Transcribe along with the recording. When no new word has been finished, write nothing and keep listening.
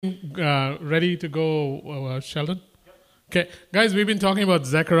Ready to go, Sheldon? Okay, guys, we've been talking about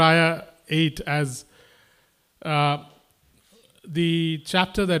Zechariah 8 as uh, the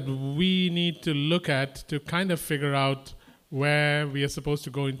chapter that we need to look at to kind of figure out where we are supposed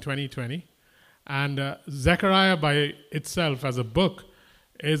to go in 2020. And Zechariah, by itself, as a book,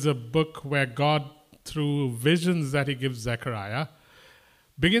 is a book where God, through visions that He gives Zechariah,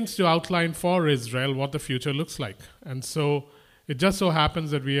 begins to outline for Israel what the future looks like. And so it just so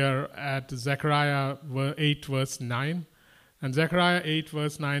happens that we are at Zechariah 8, verse 9. And Zechariah 8,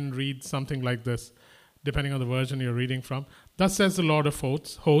 verse 9 reads something like this, depending on the version you're reading from. Thus says the Lord of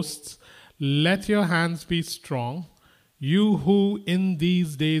hosts, let your hands be strong, you who in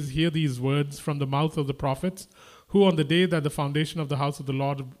these days hear these words from the mouth of the prophets, who on the day that the foundation of the house of the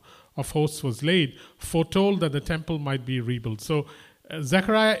Lord of hosts was laid, foretold that the temple might be rebuilt. So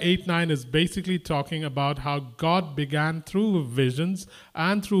Zechariah 8:9 is basically talking about how God began through visions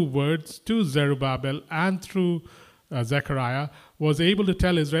and through words to Zerubbabel and through Zechariah, was able to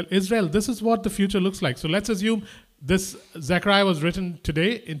tell Israel, this is what the future looks like. So let's assume this Zechariah was written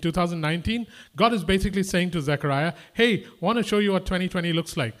today in 2019. God is basically saying to Zechariah, hey, want to show you what 2020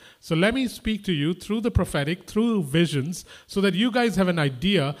 looks like. So let me speak to you through the prophetic, through visions, so that you guys have an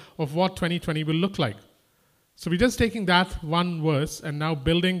idea of what 2020 will look like. So we're just taking that one verse and now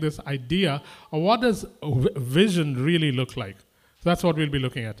building this idea of what does vision really look like. So that's what we'll be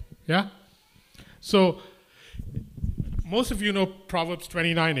looking at. Yeah? So most of you know Proverbs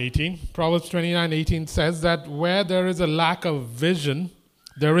 29:18. Proverbs 29:18 says that where there is a lack of vision,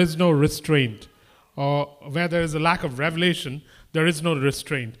 there is no restraint. Or where there is a lack of revelation, there is no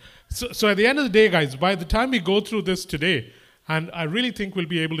restraint. So at the end of the day, guys, by the time we go through this today, and I really think we'll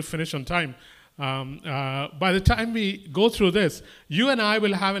be able to finish on time, by the time we go through this, you and I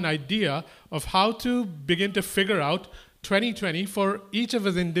will have an idea of how to begin to figure out 2020 for each of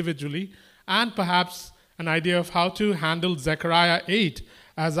us individually, and perhaps an idea of how to handle Zechariah 8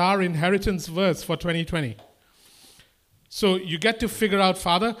 as our inheritance verse for 2020. So you get to figure out,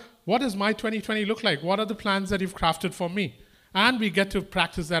 Father, what does my 2020 look like? What are the plans that you've crafted for me? And we get to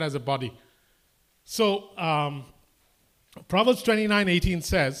practice that as a body. So Proverbs 29:18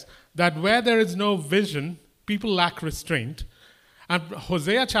 says that where there is no vision, people lack restraint. And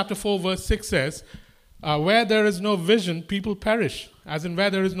Hosea chapter 4 verse 6 says, where there is no vision, people perish. As in where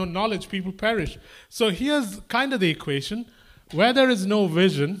there is no knowledge, people perish. So here's kind of the equation. Where there is no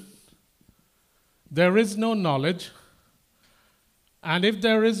vision, there is no knowledge. And if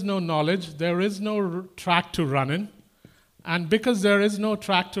there is no knowledge, there is no track to run in. And because there is no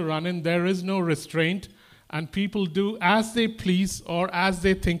track to run in, there is no restraint. And people do as they please or as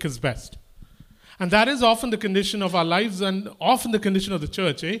they think is best. And that is often the condition of our lives and often the condition of the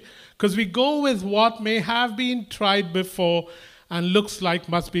church, Because we go with what may have been tried before and looks like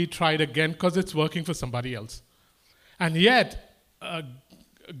must be tried again because it's working for somebody else. And yet,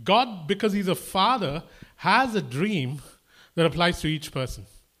 God, because He's a Father, has a dream that applies to each person.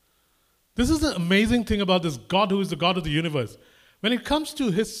 This is the amazing thing about this God who is the God of the universe. When it comes to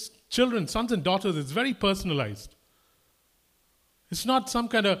His children, sons and daughters, it's very personalized. It's not some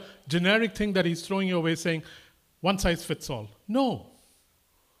kind of generic thing that He's throwing your way saying, one size fits all. No.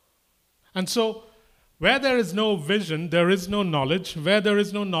 And so, where there is no vision, there is no knowledge. Where there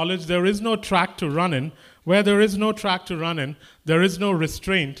is no knowledge, there is no track to run in. Where there is no track to run in, there is no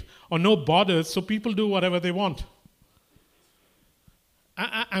restraint or no borders, so people do whatever they want.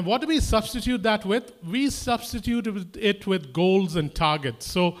 And what do we substitute that with? We substitute it with goals and targets.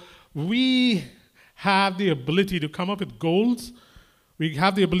 So we have the ability to come up with goals. We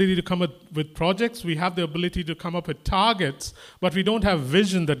have the ability to come up with projects. We have the ability to come up with targets, but we don't have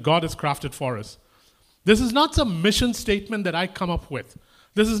vision that God has crafted for us. This is not some mission statement that I come up with.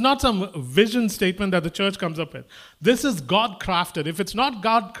 This is not some vision statement that the church comes up with. This is God crafted. If it's not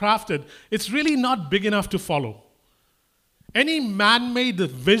God crafted, it's really not big enough to follow. Any man-made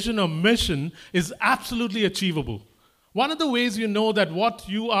vision or mission is absolutely achievable. One of the ways you know that what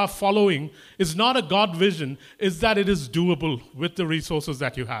you are following is not a God vision is that it is doable with the resources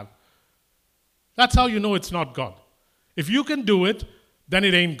that you have. That's how you know it's not God. If you can do it, then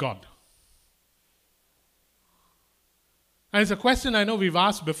it ain't God. And it's a question I know we've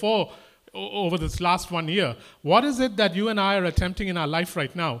asked before over this last 1 year. What is it that you and I are attempting in our life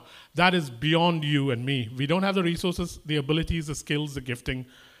right now that is beyond you and me? We don't have the resources, the abilities, the skills, the gifting,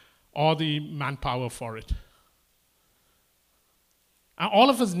 or the manpower for it. And all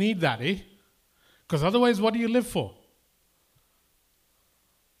of us need that, Because otherwise, what do you live for?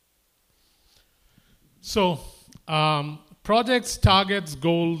 So, projects, targets,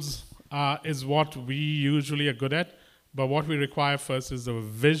 goals is what we usually are good at. But what we require first is a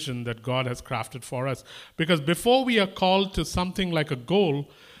vision that God has crafted for us. Because before we are called to something like a goal,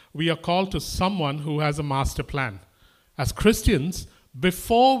 we are called to someone who has a master plan. As Christians,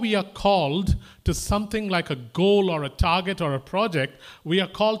 before we are called to something like a goal or a target or a project, we are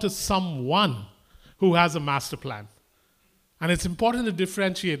called to someone who has a master plan. And it's important to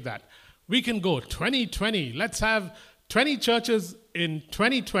differentiate that. We can go 2020, let's have 20 churches in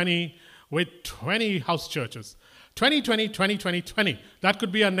 2020 with 20 house churches. 2020, 2020, 20. That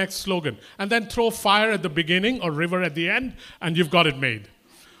could be our next slogan. And then throw fire at the beginning or river at the end, and you've got it made.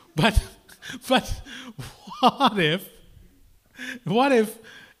 But what if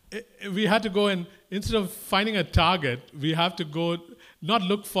we had to go and, instead of finding a target, we have to go not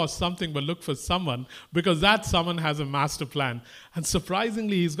look for something, but look for someone, because that someone has a master plan. And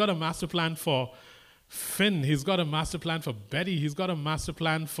surprisingly, he's got a master plan for Finn. He's got a master plan for Betty. He's got a master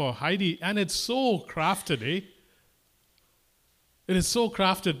plan for Heidi. And it's so crafted, eh? It is so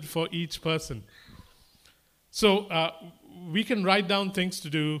crafted for each person. So we can write down things to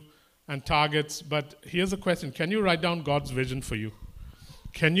do and targets, but here's a question. Can you write down God's vision for you?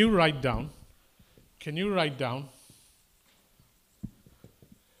 Can you write down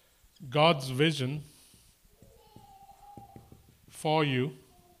God's vision for you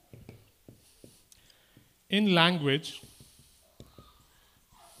in language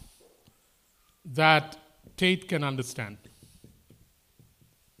that Tate can understand?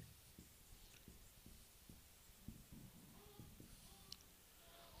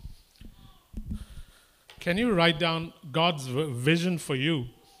 Can you write down God's vision for you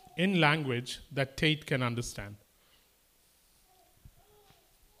in language that Tate can understand?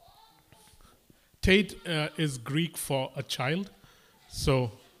 Tate is Greek for a child.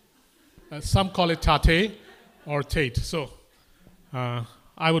 So some call it tate or Tate. So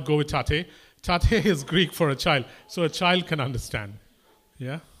I would go with tate. Tate is Greek for a child. So a child can understand.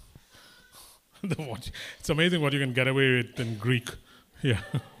 Yeah? It's amazing what you can get away with in Greek. Yeah.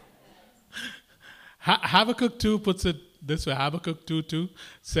 Habakkuk 2 puts it this way. Habakkuk 2:2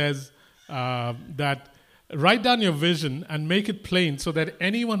 says that write down your vision and make it plain so that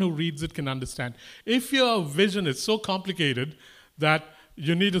anyone who reads it can understand. If your vision is so complicated that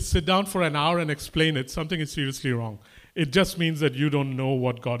you need to sit down for an hour and explain it, something is seriously wrong. It just means that you don't know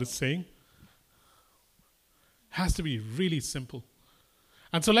what God is saying. It has to be really simple.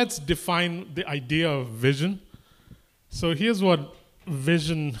 And so let's define the idea of vision. So here's what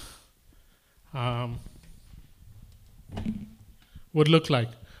vision would look like.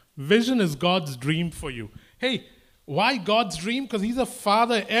 Vision is God's dream for you. Hey, why God's dream? Because He's a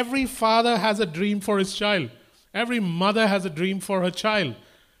father. Every father has a dream for his child. Every mother has a dream for her child.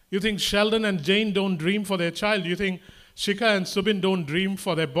 You think Sheldon and Jane don't dream for their child? You think Shika and Subin don't dream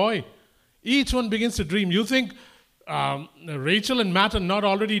for their boy? Each one begins to dream. You think Rachel and Matt are not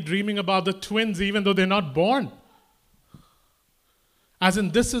already dreaming about the twins even though they're not born? As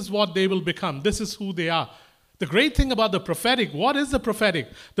in, this is what they will become. This is who they are. The great thing about the prophetic, what is the prophetic?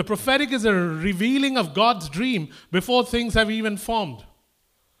 The prophetic is a revealing of God's dream before things have even formed.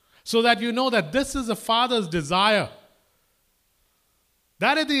 So that you know that this is a father's desire.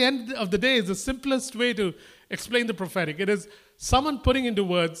 That at the end of the day is the simplest way to explain the prophetic. It is someone putting into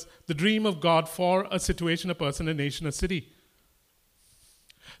words the dream of God for a situation, a person, a nation, a city.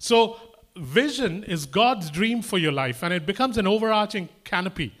 So vision is God's dream for your life, and it becomes an overarching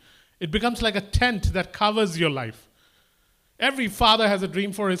canopy. It becomes like a tent that covers your life. Every father has a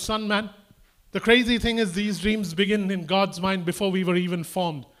dream for his son, man. The crazy thing is these dreams begin in God's mind before we were even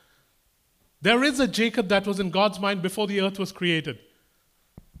formed. There is a Jacob that was in God's mind before the earth was created.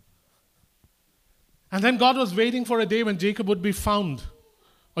 And then God was waiting for a day when Jacob would be found,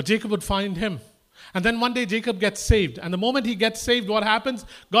 or Jacob would find him. And then one day Jacob gets saved. And the moment he gets saved, what happens?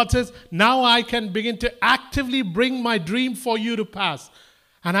 God says, now I can begin to actively bring my dream for you to pass.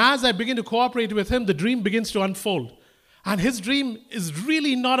 And as I begin to cooperate with him, the dream begins to unfold. And his dream is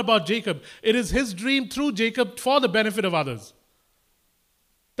really not about Jacob. It is his dream through Jacob for the benefit of others.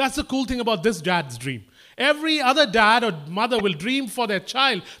 That's the cool thing about this dad's dream. Every other dad or mother will dream for their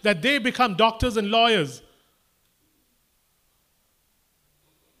child that they become doctors and lawyers.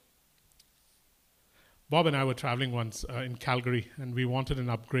 Bob and I were traveling once in Calgary, and we wanted an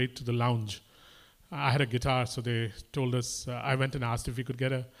upgrade to the lounge. I had a guitar, so they told us, I went and asked if we could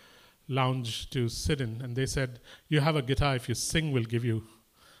get a lounge to sit in. And they said, you have a guitar, if you sing, we'll give you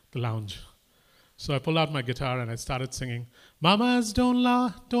the lounge. So I pulled out my guitar and I started singing, Mamas, don't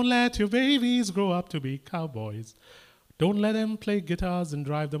let your babies grow up to be cowboys. Don't let them play guitars and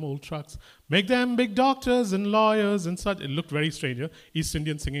drive them old trucks. Make them big doctors and lawyers and such. It looked very strange, East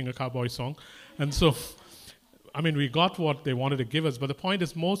Indian singing a cowboy song. And so we got what they wanted to give us, but the point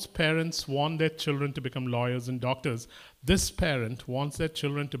is most parents want their children to become lawyers and doctors. This parent wants their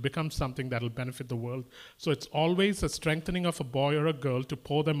children to become something that will benefit the world. So it's always a strengthening of a boy or a girl to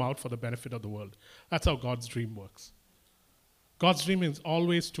pour them out for the benefit of the world. That's how God's dream works. God's dream is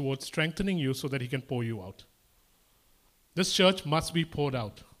always towards strengthening you so that he can pour you out. This church must be poured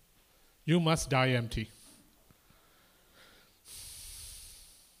out. You must die empty.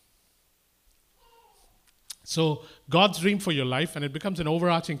 So God's dream for your life, and it becomes an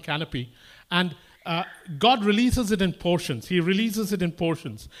overarching canopy. And God releases it in portions. He releases it in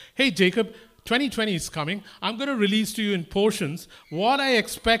portions. Hey, Jacob, 2020 is coming. I'm going to release to you in portions what I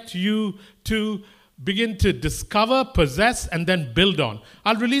expect you to begin to discover, possess, and then build on.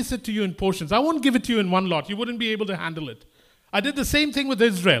 I'll release it to you in portions. I won't give it to you in one lot. You wouldn't be able to handle it. I did the same thing with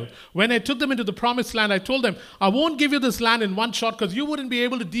Israel. When I took them into the promised land, I told them, I won't give you this land in one shot because you wouldn't be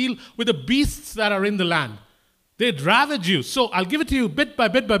able to deal with the beasts that are in the land. They'd ravage you. So I'll give it to you bit by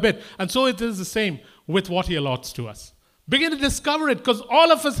bit by bit. And so it is the same with what he allots to us. Begin to discover it because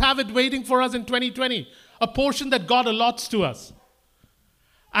all of us have it waiting for us in 2020. A portion that God allots to us.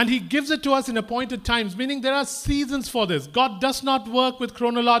 And he gives it to us in appointed times, meaning there are seasons for this. God does not work with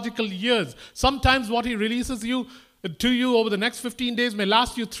chronological years. Sometimes what he releases to you over the next 15 days may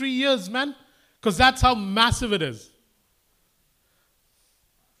last you 3 years, man. Because that's how massive it is.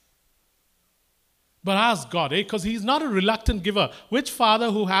 But ask God, because he's not a reluctant giver. Which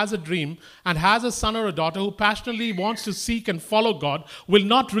father who has a dream and has a son or a daughter who passionately wants to seek and follow God will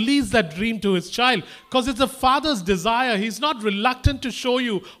not release that dream to his child? Because it's a father's desire. He's not reluctant to show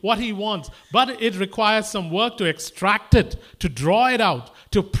you what he wants. But it requires some work to extract it, to draw it out,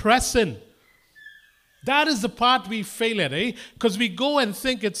 to press in. That is the part we fail at, Because we go and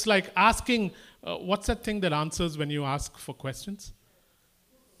think it's like asking, what's that thing that answers when you ask for questions?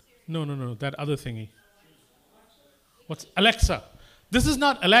 No, that other thingy. What's Alexa? This is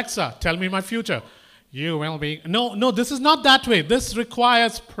not Alexa, tell me my future. You will be. No, this is not that way. This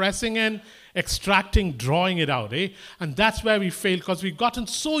requires pressing in, extracting, drawing it out, And that's where we fail because we've gotten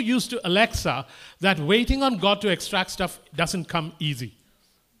so used to Alexa that waiting on God to extract stuff doesn't come easy.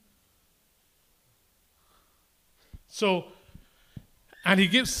 So, and he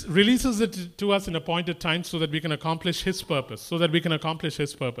releases it to us in appointed time so that we can accomplish his purpose.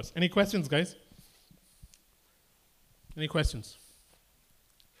 Any questions, guys? Any questions?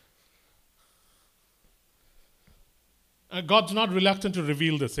 God's not reluctant to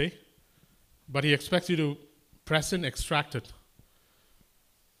reveal this, But he expects you to press in, extract it.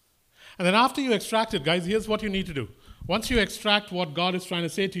 And then after you extract it, guys, here's what you need to do. Once you extract what God is trying to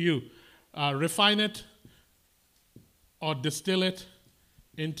say to you, refine it or distill it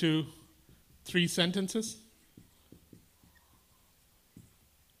into 3 sentences.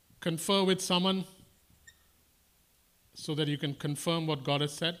 Confer with someone so that you can confirm what God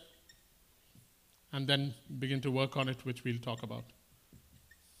has said. And then begin to work on it, which we'll talk about.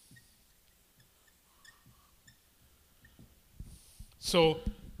 So,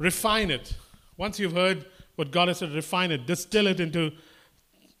 refine it. Once you've heard what God has said, refine it, distill it into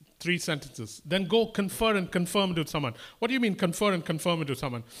 3 sentences. Then go confer and confirm it with someone. What do you mean confer and confirm it with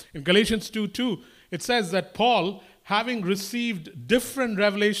someone? In Galatians 2:2, it says that Paul, having received different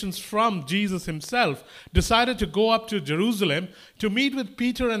revelations from Jesus himself, decided to go up to Jerusalem to meet with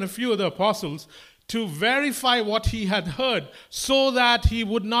Peter and a few other apostles to verify what he had heard so that he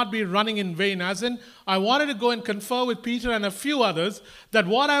would not be running in vain. As in, I wanted to go and confer with Peter and a few others that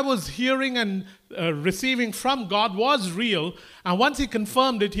what I was hearing and receiving from God was real. And once he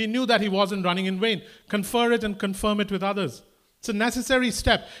confirmed it, he knew that he wasn't running in vain. Confer it and confirm it with others. It's a necessary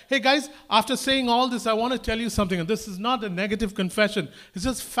step. Hey guys, after saying all this, I want to tell you something. And this is not a negative confession. It's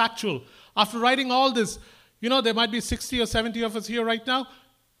just factual. After writing all this, there might be 60 or 70 of us here right now.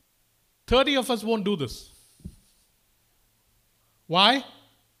 30 of us won't do this. Why?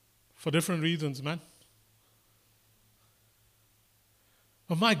 For different reasons, man.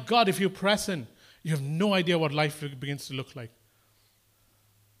 Oh my God, if you press in, you have no idea what life begins to look like.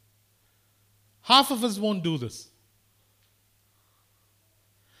 Half of us won't do this.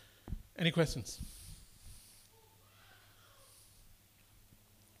 Any questions?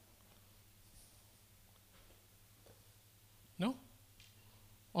 No?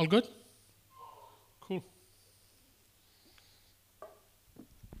 All good? Cool.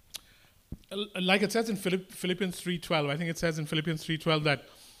 Like it says in Philippians 3:12, I think it says in Philippians 3:12 that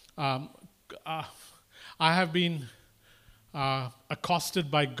I have been accosted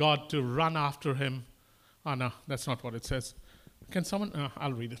by God to run after him. Oh, no, that's not what it says. Can someone?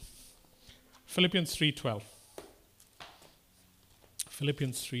 I'll read it. Philippians 3:12.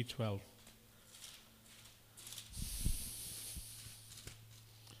 Philippians 3:12.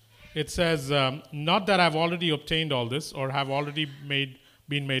 It says, not that I've already obtained all this or have already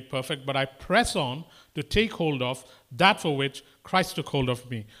been made perfect, but I press on to take hold of that for which Christ took hold of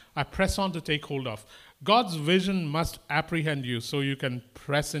me. I press on to take hold of. God's vision must apprehend you so you can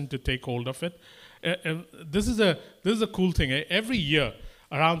press in to take hold of it. This is a cool thing. Every year,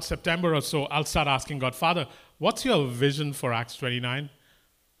 around September or so, I'll start asking God, Father, what's your vision for Acts 29?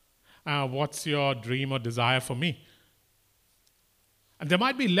 What's your dream or desire for me? And there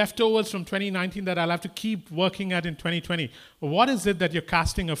might be leftovers from 2019 that I'll have to keep working at in 2020. What is it that you're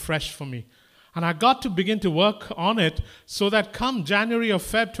casting afresh for me? And I got to begin to work on it so that come January or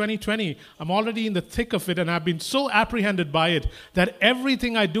Feb 2020, I'm already in the thick of it, and I've been so apprehended by it that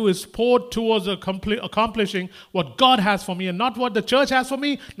everything I do is poured towards accomplishing what God has for me, and not what the church has for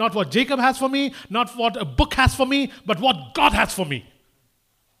me, not what Jacob has for me, not what a book has for me, but what God has for me.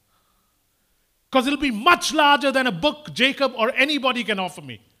 Because it'll be much larger than a book Jacob or anybody can offer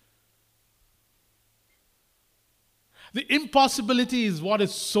me. The impossibility is what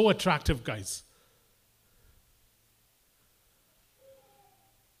is so attractive, guys.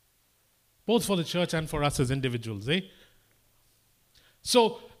 Both for the church and for us as individuals, eh?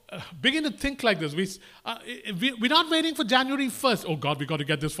 So, begin to think like this. We're not waiting for January 1st. Oh God, we got to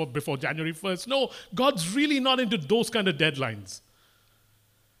get this before January 1st. No, God's really not into those kind of deadlines.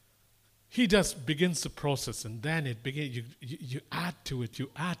 He just begins the process, and then you add to it,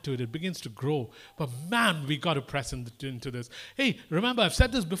 it begins to grow. But man, we got to press into this. Hey, remember, I've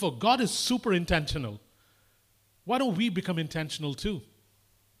said this before, God is super intentional. Why don't we become intentional too?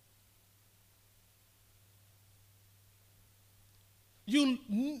 You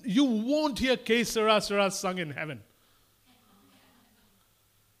won't hear Que Sera Sera sung in heaven.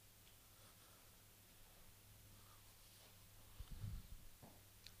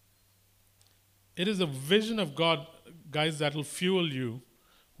 It is a vision of God, guys, that will fuel you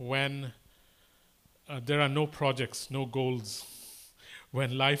when there are no projects, no goals,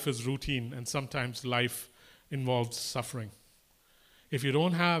 when life is routine and sometimes life involves suffering. If you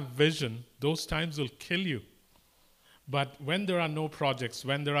don't have vision, those times will kill you. But when there are no projects,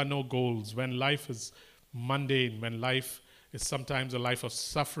 when there are no goals, when life is mundane, when life is sometimes a life of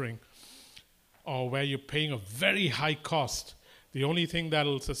suffering, or where you're paying a very high cost, the only thing that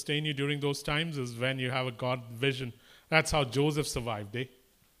will sustain you during those times is when you have a God vision. That's how Joseph survived, eh?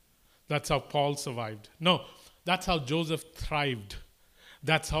 That's how Paul survived. No, that's how Joseph thrived.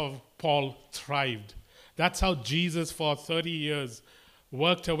 That's how Paul thrived. That's how Jesus for 30 years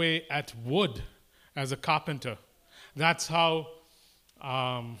worked away at wood as a carpenter. That's how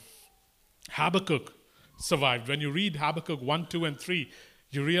Habakkuk survived. When you read Habakkuk 1, 2, and 3,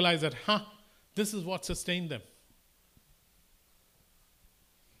 you realize that, this is what sustained them.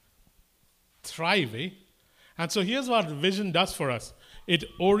 Thrive, eh? And so here's what vision does for us. It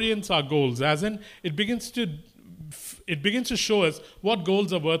orients our goals, as in it begins to show us what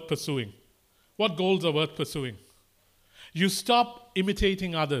goals are worth pursuing. What goals are worth pursuing. You stop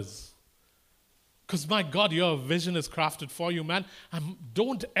imitating others. Because my God, your vision is crafted for you, man. And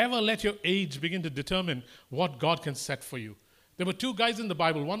don't ever let your age begin to determine what God can set for you. There were two guys in the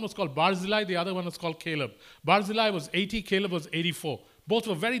Bible. One was called Barzillai, the other one was called Caleb. Barzillai was 80, Caleb was 84. Both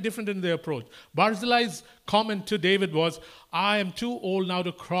were very different in their approach. Barzillai's comment to David was, I am too old now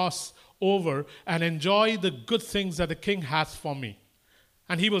to cross over and enjoy the good things that the king has for me.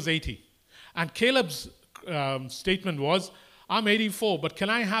 And he was 80. And Caleb's statement was, I'm 84, but can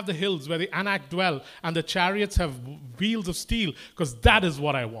I have the hills where the Anak dwell and the chariots have wheels of steel? Because that is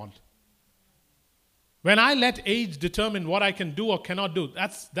what I want. When I let age determine what I can do or cannot do,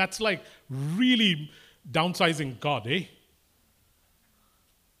 that's like really downsizing God, eh?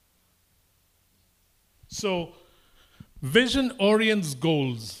 So, vision orients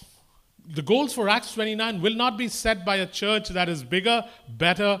goals. The goals for Acts 29 will not be set by a church that is bigger,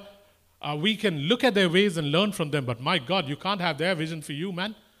 better. We can look at their ways and learn from them, but my God, you can't have their vision for you,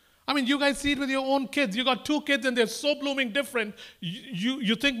 man. I mean, you guys see it with your own kids. You got 2 kids and they're so blooming different.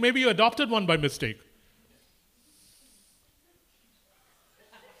 You think maybe you adopted one by mistake.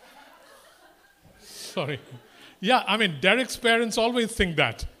 Sorry. Yeah, I mean, Derek's parents always think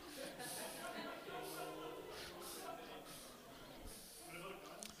that.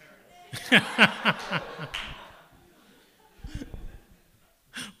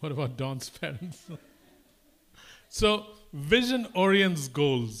 What about Don's parents? So, vision orients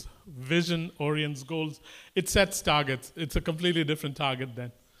goals. Vision orients goals. It sets targets. It's a completely different target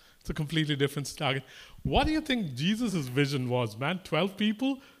then. It's a completely different target. What do you think Jesus' vision was, man? 12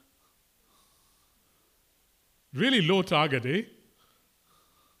 people? Really low target, eh?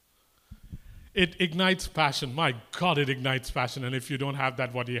 It ignites passion. My God, it ignites passion. And if you don't have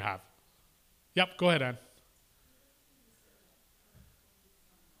that, what do you have? Yep, go ahead, Anne.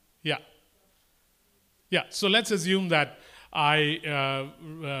 Yeah. Yeah, so let's assume that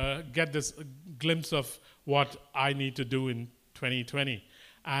I get this glimpse of what I need to do in 2020.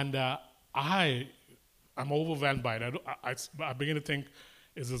 And I'm overwhelmed by it. I begin to think,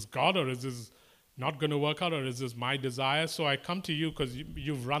 is this God, or is this not going to work out, or is this my desire? So I come to you because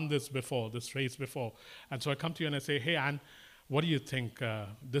you've run this race before. And so I come to you and I say, hey, Anne, what do you think?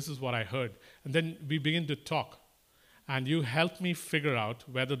 This is what I heard. And then we begin to talk. And you help me figure out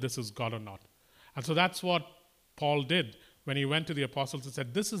whether this is God or not. And so that's what Paul did when he went to the apostles and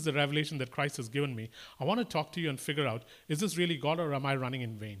said, this is the revelation that Christ has given me. I want to talk to you and figure out, is this really God, or am I running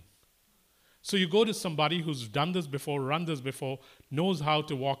in vain? So you go to somebody who's done this before, run this before, knows how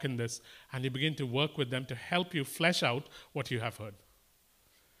to walk in this, and you begin to work with them to help you flesh out what you have heard.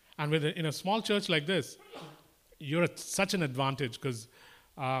 And in a small church like this, you're at such an advantage because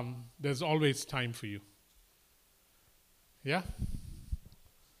there's always time for you. Yeah?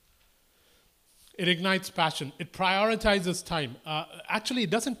 It ignites passion. It prioritizes time. Actually, it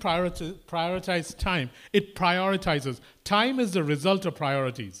doesn't prioritize time. It prioritizes. Time is the result of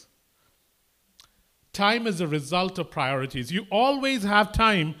priorities. Time is the result of priorities. You always have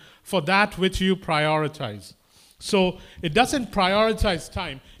time for that which you prioritize. So it doesn't prioritize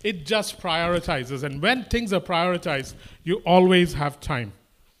time. It just prioritizes. And when things are prioritized, you always have time.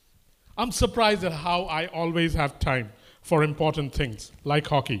 I'm surprised at how I always have time for important things, like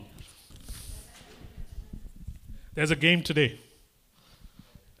hockey. There's a game today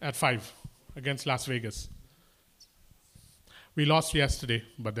at 5 against Las Vegas. We lost yesterday,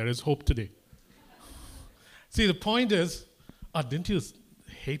 but there is hope today. See, the point is, didn't you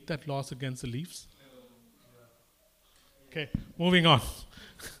hate that loss against the Leafs? Okay, moving on.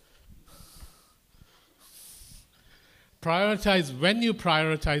 Prioritize. When you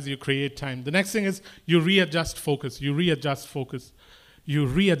prioritize, you create time. The next thing is you readjust focus. You readjust focus.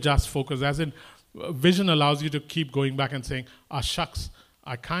 As in, vision allows you to keep going back and saying, shucks,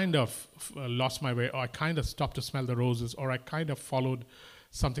 I kind of lost my way, or I kind of stopped to smell the roses, or I kind of followed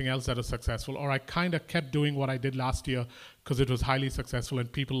something else that was successful, or I kind of kept doing what I did last year because it was highly successful and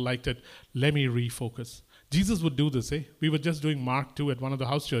people liked it. Let me refocus. Jesus would do this. We were just doing Mark 2 at one of the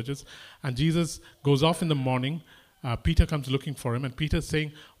house churches, and Jesus goes off in the morning. Peter comes looking for him, and Peter's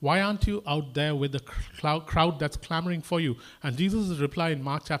saying, why aren't you out there with the crowd that's clamoring for you? And Jesus' reply in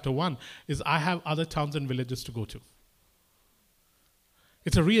Mark chapter 1 is, I have other towns and villages to go to.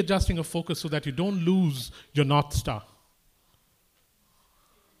 It's a readjusting of focus so that you don't lose your North Star.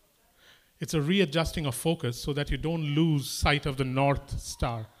 It's a readjusting of focus so that you don't lose sight of the North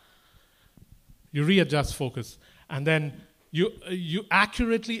Star. You readjust focus. And then you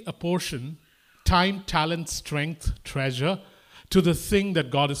accurately apportion time, talent, strength, treasure to the thing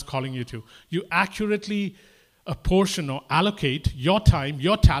that God is calling you to. You accurately apportion or allocate your time,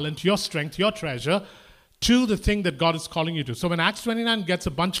 your talent, your strength, your treasure to the thing that God is calling you to. So when Acts 29 gets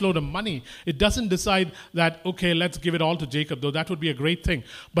a bunch load of money, it doesn't decide that, okay, let's give it all to Jacob, though that would be a great thing.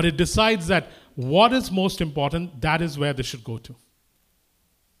 But it decides that what is most important, that is where they should go to.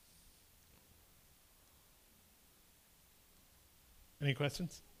 Any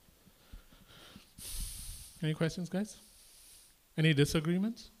questions? Any questions, guys? Any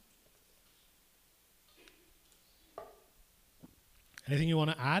disagreements? Anything you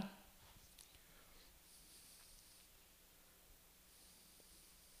want to add?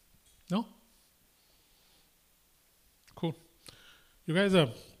 No? Cool. You guys are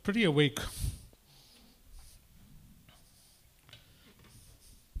pretty awake.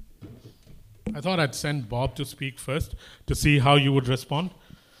 I thought I'd send Bob to speak first to see how you would respond.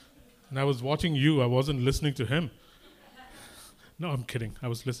 And I was watching you. I wasn't listening to him. No, I'm kidding. I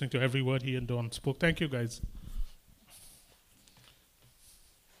was listening to every word he and Dawn spoke. Thank you, guys.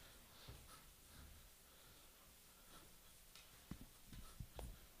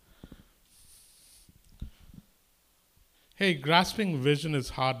 Hey, grasping vision is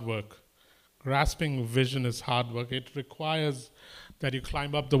hard work. Grasping vision is hard work. It requires that you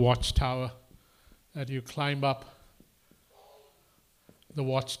climb up the watchtower, that you climb up the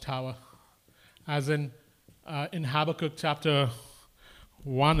watchtower. As in Habakkuk chapter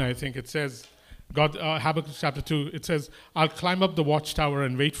 1, I think it says, Habakkuk chapter 2, it says, I'll climb up the watchtower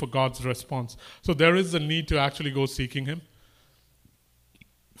and wait for God's response. So there is a need to actually go seeking him.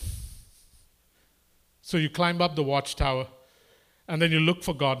 So you climb up the watchtower, and then you look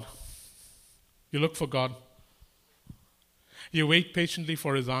for God. You look for God. You wait patiently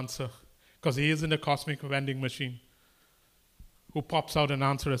for his answer, because he isn't a cosmic vending machine. who pops out an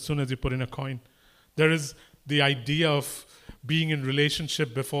answer as soon as you put in a coin. There is the idea of being in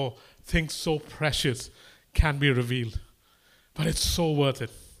relationship before things so precious can be revealed. But it's so worth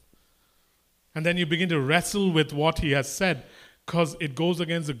it. And then you begin to wrestle with what he has said, because it goes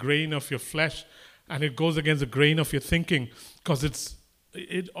against the grain of your flesh and it goes against the grain of your thinking, because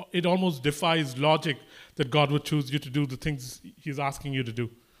it almost defies logic that God would choose you to do the things he's asking you to do.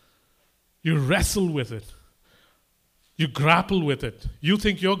 You wrestle with it. You grapple with it. You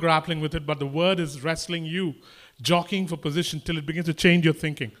think you're grappling with it, but the word is wrestling you, jockeying for position till it begins to change your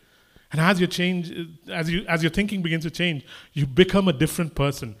thinking. And as your thinking begins to change, you become a different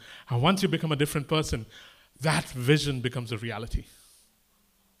person. And once you become a different person, that vision becomes a reality.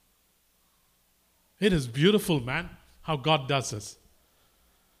 It is beautiful, man, how God does this.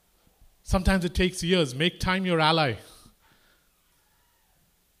 Sometimes it takes years. Make time your ally.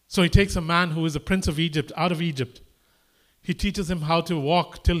 So he takes a man who is a prince of Egypt out of Egypt. He teaches him how to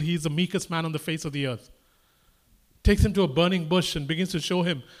walk till he's the meekest man on the face of the earth. Takes him to a burning bush and begins to show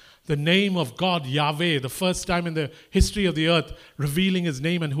him the name of God, Yahweh, the first time in the history of the earth, revealing his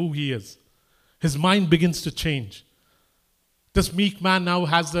name and who he is. His mind begins to change. This meek man now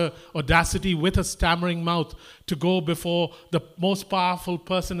has the audacity with a stammering mouth to go before the most powerful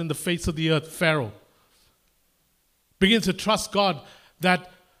person in the face of the earth, Pharaoh. Begins to trust God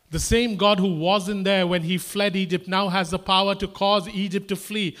that the same God who wasn't there when he fled Egypt now has the power to cause Egypt to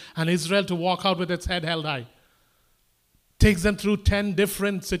flee and Israel to walk out with its head held high. Takes them through 10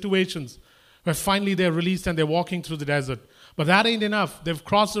 different situations where finally they're released and they're walking through the desert. But that ain't enough. They've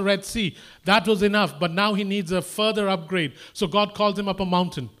crossed the Red Sea. That was enough. But now he needs a further upgrade. So God calls him up a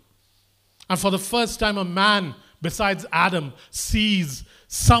mountain. And for the first time, a man besides Adam sees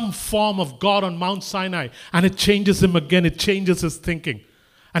some form of God on Mount Sinai. And it changes him again. It changes his thinking.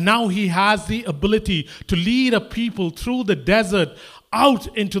 And now he has the ability to lead a people through the desert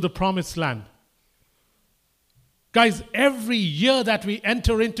out into the promised land. Guys, every year that we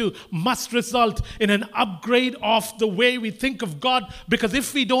enter into must result in an upgrade of the way we think of God. Because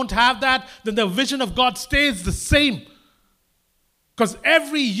if we don't have that, then the vision of God stays the same. Because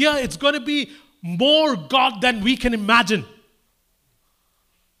every year it's going to be more God than we can imagine.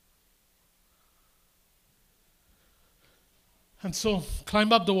 And so,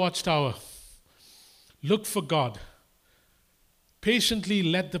 climb up the watchtower. Look for God. Patiently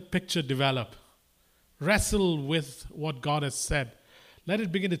let the picture develop. Wrestle with what God has said. Let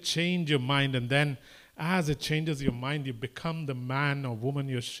it begin to change your mind. And then as it changes your mind, you become the man or woman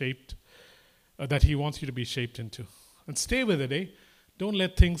you're shaped, that he wants you to be shaped into. And stay with it, eh? Don't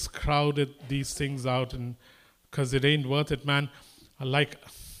let things crowd these things out, and because it ain't worth it, man.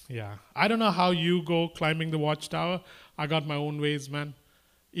 I don't know how you go climbing the watchtower. I got my own ways, man.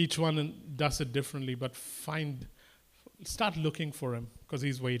 Each one does it differently, but start looking for him, because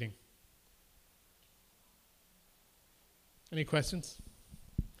he's waiting. Any questions?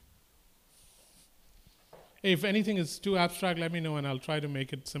 Hey, if anything is too abstract, let me know and I'll try to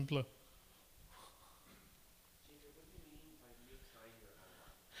make it simpler.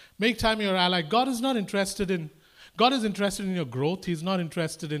 Make time your ally. God is interested in your growth. He's not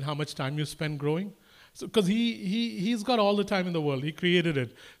interested in how much time you spend growing. So, because he's got all the time in the world. He created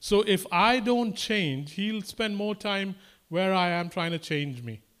it. So if I don't change, he'll spend more time where I am trying to change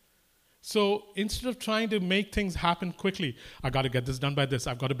me. So instead of trying to make things happen quickly, I got to get this done by this,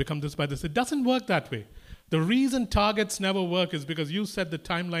 I've got to become this by this. It doesn't work that way. The reason targets never work is because you set the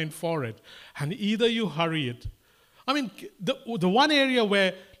timeline for it. And either you hurry it. I mean, the one area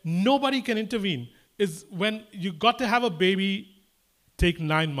where nobody can intervene is when you got to have a baby take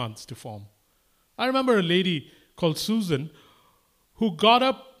 9 months to form. I remember a lady called Susan who got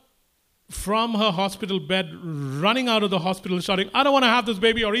up from her hospital bed, running out of the hospital, shouting, I don't want to have this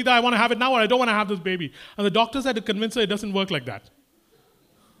baby, or either I want to have it now or I don't want to have this baby. And the doctors had to convince her it doesn't work like that.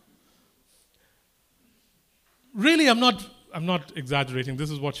 Really, I'm not exaggerating.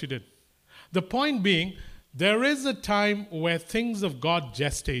 This is what she did. The point being, there is a time where things of God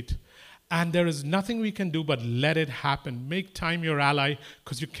gestate, and there is nothing we can do but let it happen. Make time your ally,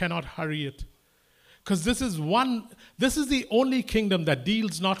 because you cannot hurry it. Because this is the only kingdom that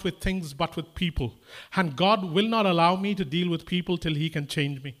deals not with things but with people. And God will not allow me to deal with people till he can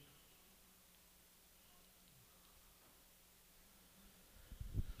change me.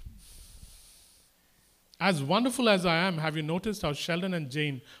 As wonderful as I am, have you noticed how Sheldon and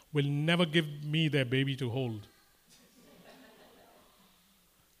Jane will never give me their baby to hold?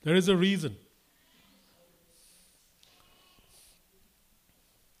 There is a reason.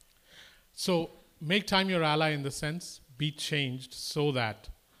 So, make time your ally in the sense, be changed so that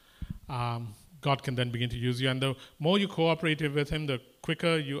God can then begin to use you. And the more you cooperate with Him, the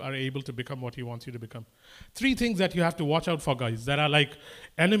quicker you are able to become what He wants you to become. 3 things that you have to watch out for, guys, that are like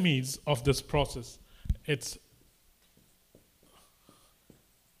enemies of this process. It's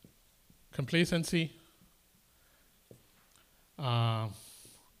complacency,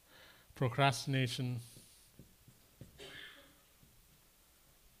 procrastination,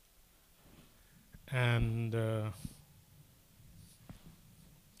 and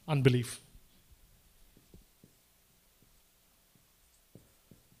unbelief.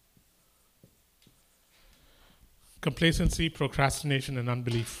 Complacency, procrastination, and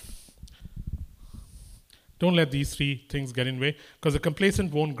unbelief. Don't let these 3 things get in the way, because the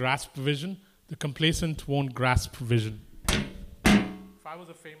complacent won't grasp vision. The complacent won't grasp vision. If I was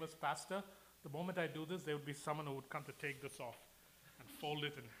a famous pastor, the moment I do this, there would be someone who would come to take this off and fold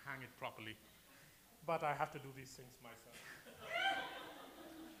it and hang it properly. But I have to do these things myself.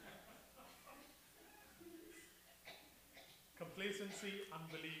 Complacency,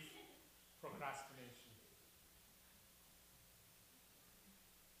 unbelief, procrastination.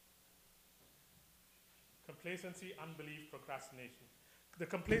 Complacency, unbelief, procrastination. The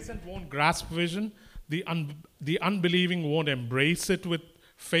complacent won't grasp vision. The unbelieving won't embrace it with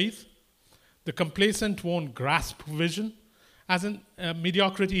faith. The complacent won't grasp vision. As in,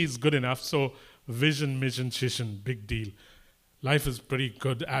 mediocrity is good enough, so vision, mission, shishin, big deal. Life is pretty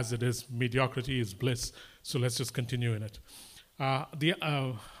good as it is. Mediocrity is bliss, so let's just continue in it. The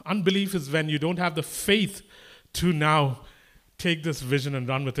unbelief is when you don't have the faith to now take this vision and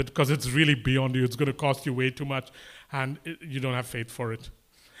run with it, because it's really beyond you. It's going to cost you way too much, and you don't have faith for it.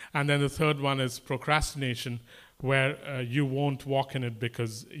 And then the third one is procrastination, where you won't walk in it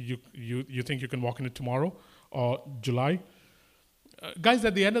because you think you can walk in it tomorrow or July. Guys,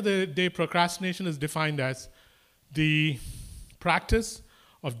 at the end of the day, procrastination is defined as the practice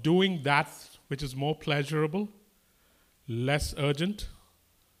of doing that which is more pleasurable, less urgent,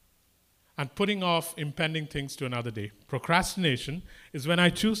 and putting off impending things to another day. Procrastination is when I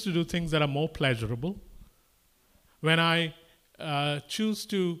choose to do things that are more pleasurable, when I choose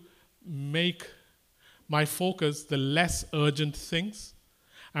to make my focus the less urgent things,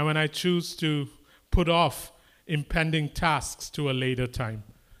 and when I choose to put off impending tasks to a later time.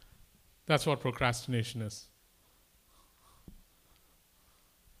 That's what procrastination is.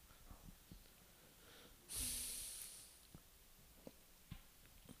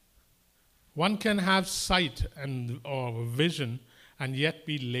 One can have sight or vision and yet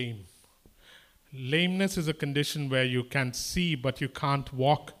be lame. Lameness is a condition where you can see, but you can't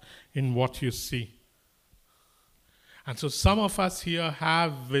walk in what you see. And so some of us here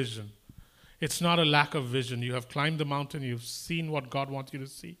have vision. It's not a lack of vision. You have climbed the mountain, you've seen what God wants you to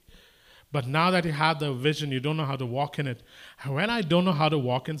see. But now that you have the vision, you don't know how to walk in it. And when I don't know how to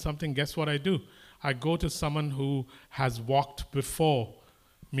walk in something, guess what I do? I go to someone who has walked before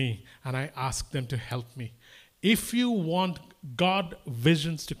me, and I ask them to help me. If you want God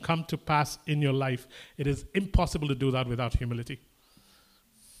visions to come to pass in your life, it is impossible to do that without humility.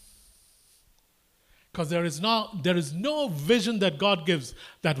 Because there is no vision that God gives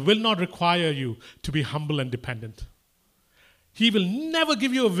that will not require you to be humble and dependent. He will never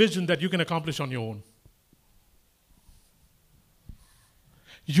give you a vision that you can accomplish on your own.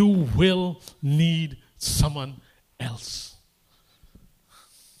 You will need someone else.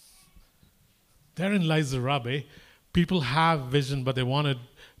 Therein lies the rub, eh? People have vision, but they want to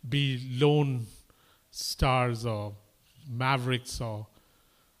be lone stars or mavericks or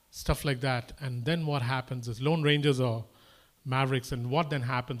stuff like that. And then what happens is lone rangers or mavericks, and what then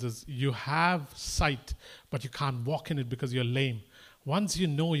happens is you have sight, but you can't walk in it because you're lame. Once you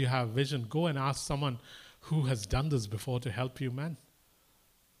know you have vision, go and ask someone who has done this before to help you, man.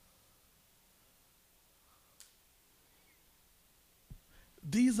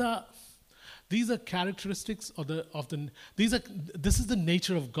 These are characteristics this is the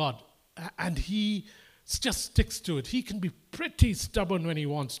nature of God, and He just sticks to it. He can be pretty stubborn when He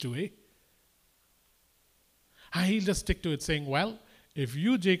wants to, eh? And He'll just stick to it, saying, well, if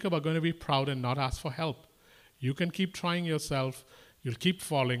you, Jacob, are going to be proud and not ask for help, you can keep trying yourself, you'll keep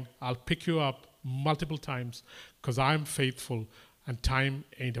falling, I'll pick you up multiple times because I'm faithful and time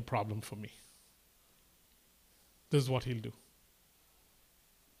ain't a problem for me. This is what He'll do.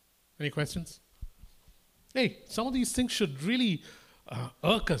 Any questions? Hey, some of these things should really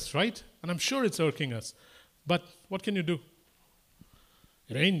irk us, right? And I'm sure it's irking us. But what can you do?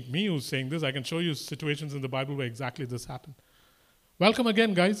 It ain't me who's saying this. I can show you situations in the Bible where exactly this happened. Welcome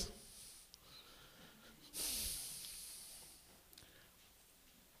again, guys.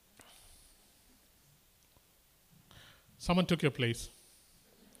 Someone took your place.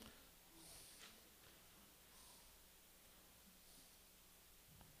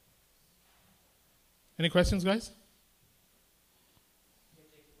 Any questions, guys?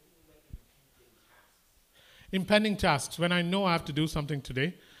 Impending tasks. When I know I have to do something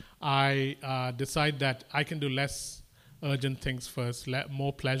today, I decide that I can do less urgent things first,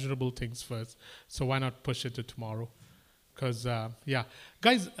 more pleasurable things first. So why not push it to tomorrow? Because,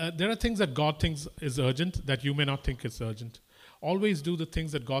 Guys, there are things that God thinks is urgent that you may not think is urgent. Always do the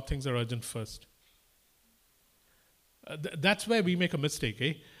things that God thinks are urgent first. That's where we make a mistake,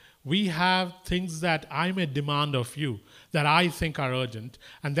 eh? We have things that I may demand of you that I think are urgent,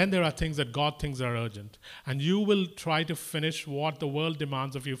 and then there are things that God thinks are urgent. And you will try to finish what the world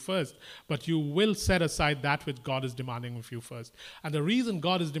demands of you first, but you will set aside that which God is demanding of you first. And the reason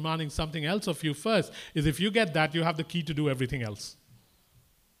God is demanding something else of you first is if you get that, you have the key to do everything else.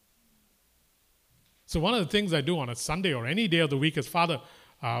 So one of the things I do on a Sunday or any day of the week is, Father,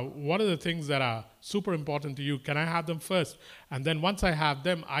 what are the things that are super important to you? Can I have them first? And then once I have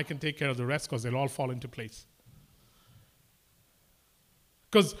them, I can take care of the rest because they'll all fall into place.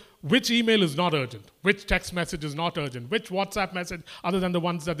 Because which email is not urgent? Which text message is not urgent? Which WhatsApp message, other than the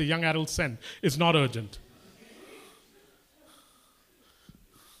ones that the young adults send, is not urgent?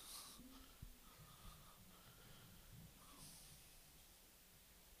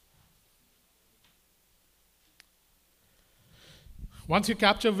 Once you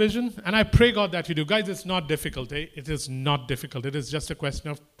capture vision, and I pray God that you do. Guys, it's not difficult. Eh? It is not difficult. It is just a question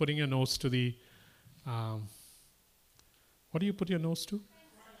of putting your nose to the... what do you put your nose to?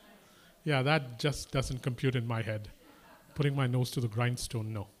 Yeah, that just doesn't compute in my head. Putting my nose to the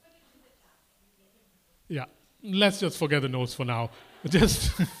grindstone, no. Yeah, let's just forget the nose for now.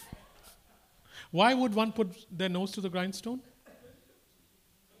 Just... Why would one put their nose to the grindstone?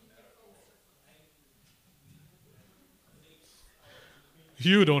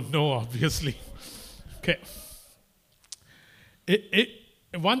 You don't know, obviously. Okay.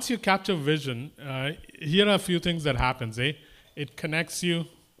 Once you capture vision, here are a few things that happens. It connects you.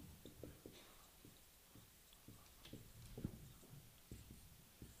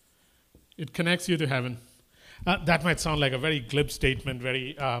 It connects you to heaven. That might sound like a very glib statement,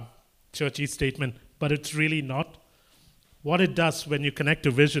 very churchy statement, but it's really not. What it does when you connect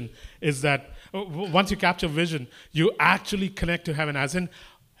to vision is that once you capture vision, you actually connect to heaven. As in,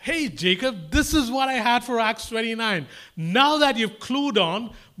 hey, Jacob, this is what I had for Acts 29. Now that you've clued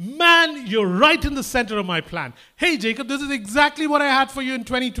on, man, you're right in the center of my plan. Hey, Jacob, this is exactly what I had for you in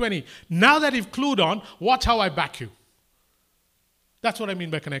 2020. Now that you've clued on, watch how I back you. That's what I mean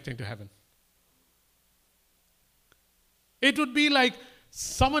by connecting to heaven. It would be like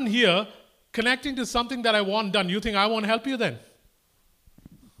someone here connecting to something that I want done. You think I won't help you then?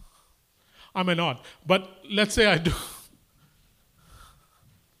 I may not, but let's say I do.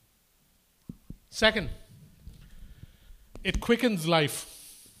 Second, it quickens life.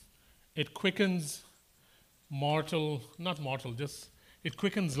 It quickens it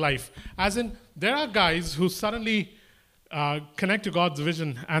quickens life. As in, there are guys who suddenly connect to God's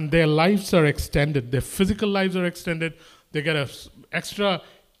vision and their lives are extended. Their physical lives are extended. They get an extra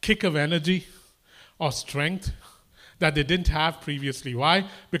kick of energy or strength that they didn't have previously. Why?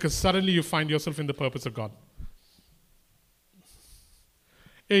 Because suddenly you find yourself in the purpose of God.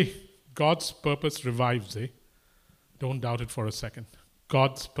 Hey, God's purpose revives, eh? Don't doubt it for a second.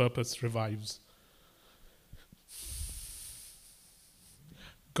 God's purpose revives.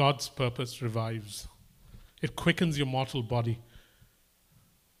 God's purpose revives. It quickens your mortal body.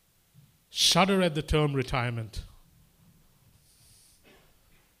 Shudder at the term retirement.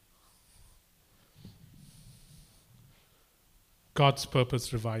 God's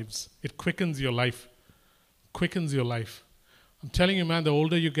purpose revives. It quickens your life. Quickens your life. I'm telling you, man, the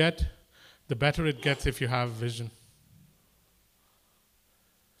older you get, the better it gets if you have vision.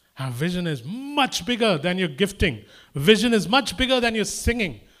 Our vision is much bigger than your gifting. Vision is much bigger than your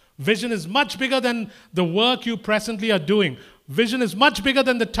singing. Vision is much bigger than the work you presently are doing. Vision is much bigger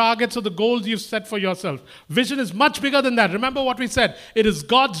than the targets or the goals you've set for yourself. Vision is much bigger than that. Remember what we said. It is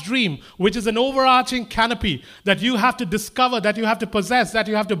God's dream, which is an overarching canopy that you have to discover, that you have to possess, that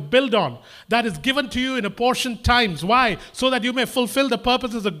you have to build on, that is given to you in apportioned times. Why? So that you may fulfill the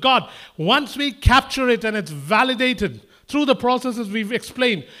purposes of God. Once we capture it and it's validated through the processes we've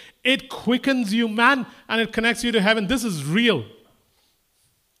explained, it quickens you, man, and it connects you to heaven. This is real.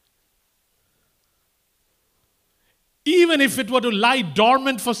 Even if it were to lie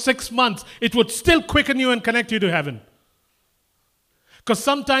dormant for 6 months, it would still quicken you and connect you to heaven. Because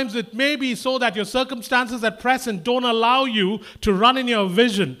sometimes it may be so that your circumstances at present don't allow you to run in your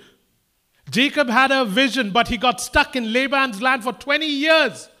vision. Jacob had a vision, but he got stuck in Laban's land for 20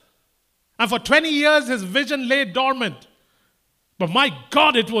 years. And for 20 years, his vision lay dormant. But my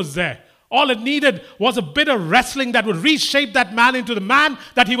God, it was there. All it needed was a bit of wrestling that would reshape that man into the man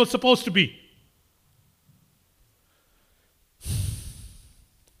that he was supposed to be.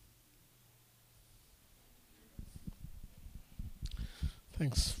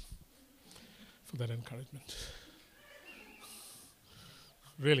 Thanks for that encouragement.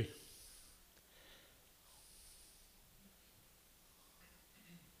 Really.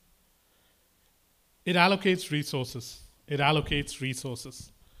 It allocates resources. It allocates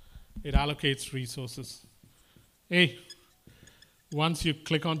resources. It allocates resources. Hey, once you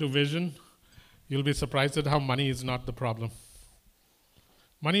click onto vision, you'll be surprised at how money is not the problem.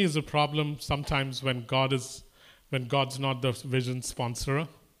 Money is a problem sometimes when God's not the vision sponsorer.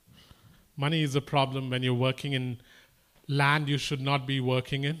 Money is a problem when you're working in land you should not be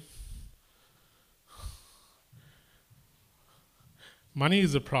working in. Money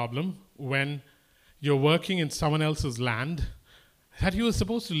is a problem when you're working in someone else's land that you were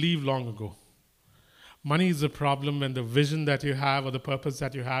supposed to leave long ago. Money is a problem when the vision that you have or the purpose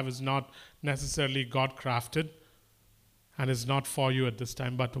that you have is not necessarily God-crafted and is not for you at this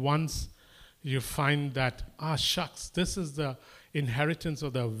time. But once you find that, shucks, this is the inheritance or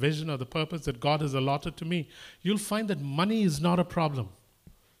the vision or the purpose that God has allotted to me, you'll find that money is not a problem.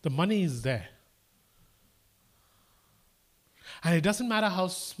 The money is there. And it doesn't matter how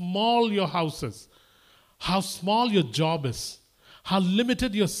small your house is, how small your job is, how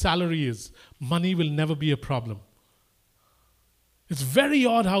limited your salary is, money will never be a problem. It's very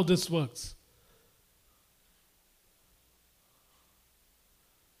odd how this works.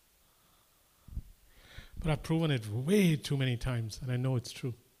 But I've proven it way too many times, and I know it's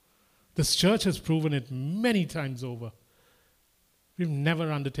true. This church has proven it many times over. We've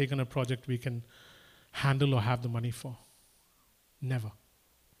never undertaken a project we can handle or have the money for. Never.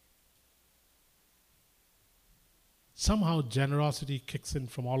 Somehow generosity kicks in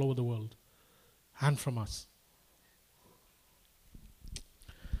from all over the world and from us.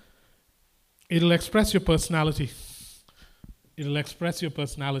 It'll express your personality. It'll express your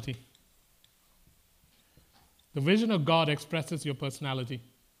personality. The vision of God expresses your personality.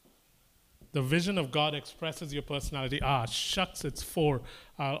 The vision of God expresses your personality. Shucks, it's 4,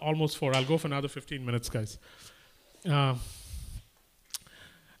 almost 4. I'll go for another 15 minutes, guys.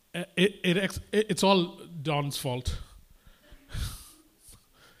 It's all Don's fault.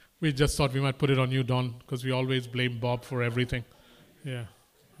 We just thought we might put it on you, Don, because we always blame Bob for everything. Yeah.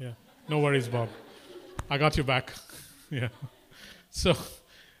 No worries, Bob. I got you back. Yeah. So,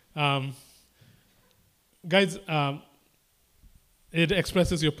 guys, it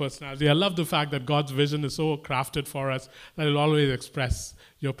expresses your personality. I love the fact that God's vision is so crafted for us that it'll always express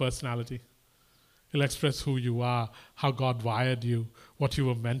your personality. It'll express who you are, how God wired you, what you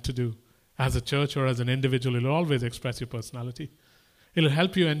were meant to do. As a church or as an individual, it'll always express your personality. It'll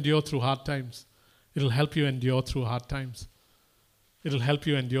help you endure through hard times. It'll help you endure through hard times. It'll help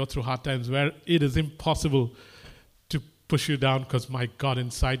you endure through hard times where it is impossible to push you down because, my God,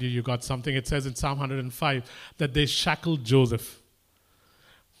 inside you got something. It says in Psalm 105 that they shackled Joseph,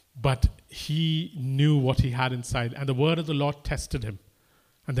 but he knew what he had inside, and the word of the Lord tested him,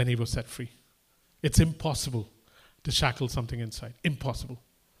 and then he was set free. It's impossible to shackle something inside. Impossible.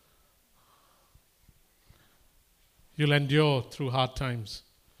 You'll endure through hard times.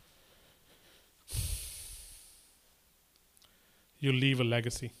 You'll leave a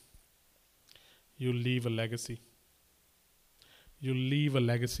legacy. You'll leave a legacy. You'll leave a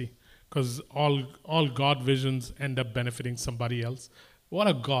legacy. Because all God visions end up benefiting somebody else. What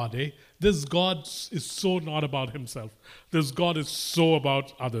a God, eh? This God is so not about himself. This God is so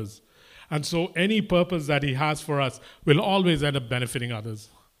about others. And so any purpose that he has for us will always end up benefiting others.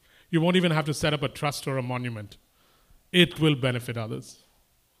 You won't even have to set up a trust or a monument. It will benefit others.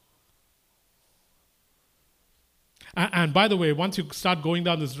 And by the way, once you start going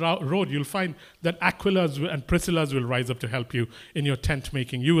down this road, you'll find that Aquilas and Priscillas will rise up to help you in your tent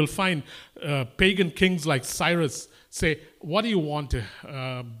making. You will find pagan kings like Cyrus say, what do you want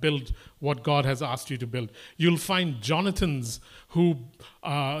to build what God has asked you to build? You'll find Jonathan, who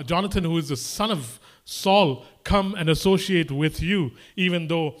is the son of Saul, come and associate with you, even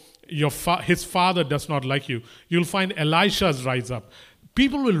though his father does not like you. You'll find Elisha's rise up.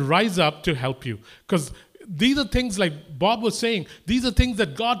 People will rise up to help you because these are things, like Bob was saying, these are things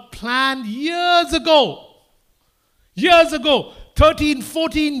that God planned years ago. 13,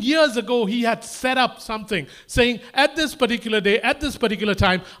 14 years ago, he had set up something saying, at this particular day, at this particular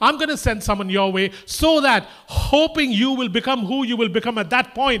time, I'm going to send someone your way so that, hoping you will become who you will become at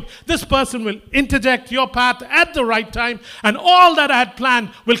that point, this person will interject your path at the right time, and all that I had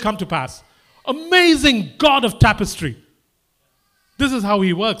planned will come to pass. Amazing God of tapestry. This is how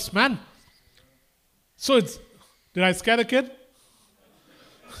he works, man. So did I scare the kid?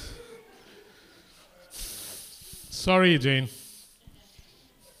 Sorry, Jane.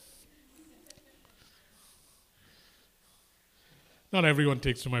 Not everyone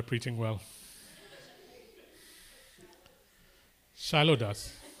takes to my preaching well. Shiloh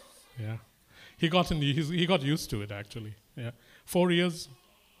does. Yeah. He got used to it, actually. Yeah. 4 years,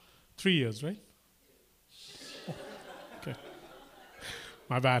 3 years, right? Oh, okay.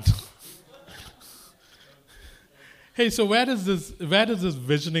 My bad. Hey, so where does this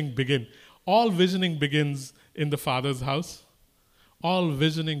visioning begin? All visioning begins in the Father's house. All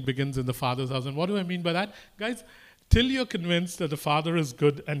visioning begins in the Father's house. And what do I mean by that? Guys, till you're convinced that the Father is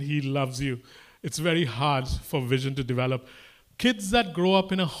good and He loves you, it's very hard for vision to develop. Kids that grow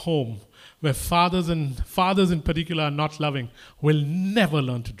up in a home where fathers in particular are not loving will never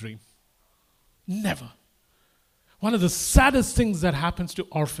learn to dream. Never. One of the saddest things that happens to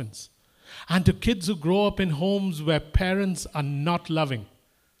orphans and to kids who grow up in homes where parents are not loving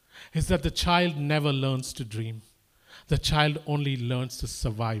is that the child never learns to dream. The child only learns to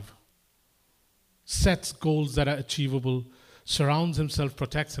survive. Sets goals that are achievable, surrounds himself,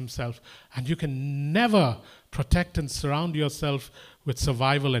 protects himself, and you can never protect and surround yourself with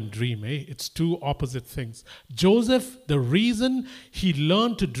survival and dream. It's two opposite things. Joseph, the reason he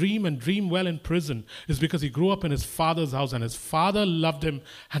learned to dream and dream well in prison is because he grew up in his father's house and his father loved him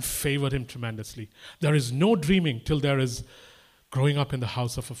and favored him tremendously. There is no dreaming till there is growing up in the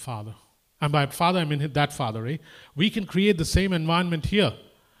house of a father. And by father, I mean that father. We can create the same environment here.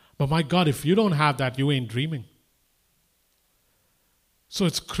 But my God, if you don't have that, you ain't dreaming. So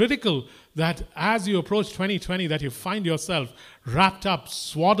it's critical that as you approach 2020, that you find yourself wrapped up,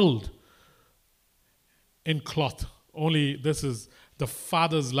 swaddled in cloth. Only this is the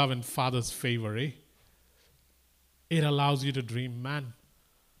Father's love and Father's favor. It allows you to dream, man.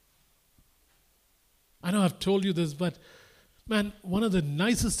 I know I've told you this, but man, one of the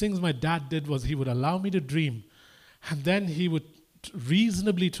nicest things my dad did was he would allow me to dream, and then he would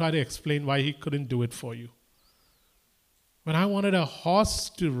reasonably try to explain why he couldn't do it for you. When I wanted a horse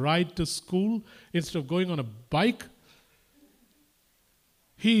to ride to school instead of going on a bike,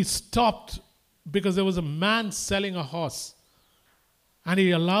 he stopped because there was a man selling a horse. And he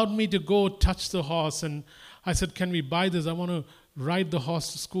allowed me to go touch the horse. And I said, can we buy this? I want to ride the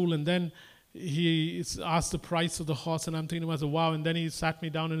horse to school. And then he asked the price of the horse. And I'm thinking to myself, wow. And then he sat me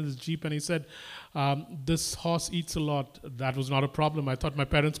down in his Jeep and he said, this horse eats a lot. That was not a problem. I thought my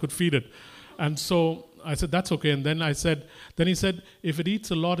parents could feed it. And so I said, that's okay. And then he said, if it eats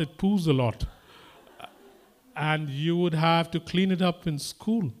a lot, it poos a lot. And you would have to clean it up in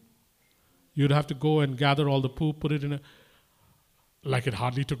school. You'd have to go and gather all the poo, put it in like it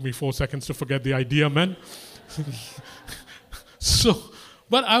hardly took me 4 seconds to forget the idea, man.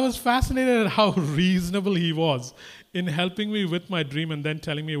 But I was fascinated at how reasonable he was in helping me with my dream and then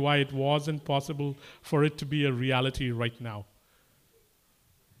telling me why it wasn't possible for it to be a reality right now.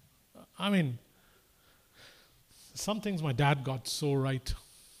 I mean, some things my dad got so right.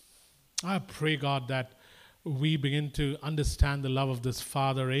 I pray, God, that we begin to understand the love of this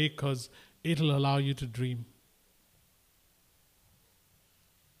Father, because it'll allow you to dream.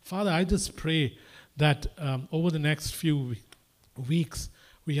 Father, I just pray that over the next few weeks,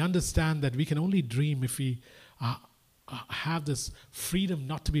 we understand that we can only dream if we have this freedom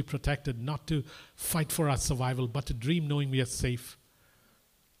not to be protected, not to fight for our survival, but to dream knowing we are safe.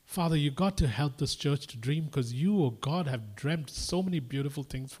 Father, you got to help this church to dream, because you, oh God, have dreamt so many beautiful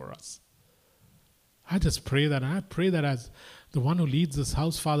things for us. I just pray that, and I pray that as the one who leads this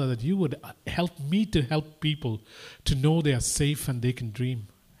house, Father, that you would help me to help people to know they are safe and they can dream.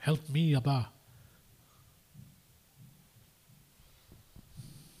 Help me, Abba.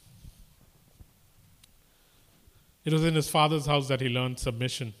 It was in his father's house that he learned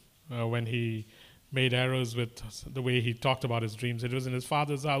submission when he made errors with the way he talked about his dreams. It was in his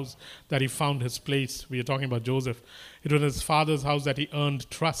father's house that he found his place. We are talking about Joseph. It was in his father's house that he earned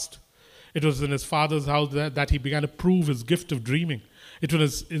trust. It was in his father's house that he began to prove his gift of dreaming. It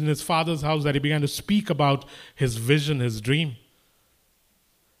was in his father's house that he began to speak about his vision, his dream.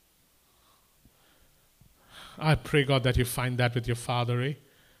 I pray, God, that you find that with your father,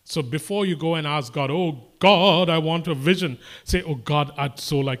 So before you go and ask God, oh God, I want a vision, say, oh God, I'd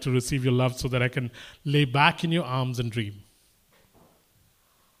so like to receive your love so that I can lay back in your arms and dream.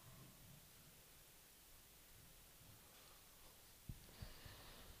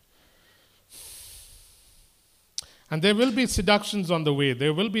 And there will be seductions on the way.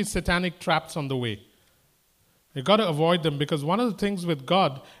 There will be satanic traps on the way. You've got to avoid them, because one of the things with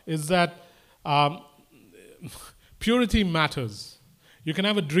God is that purity matters. You can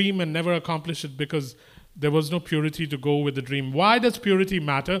have a dream and never accomplish it because there was no purity to go with the dream. Why does purity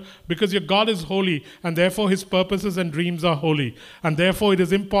matter? Because your God is holy, and therefore his purposes and dreams are holy. And therefore it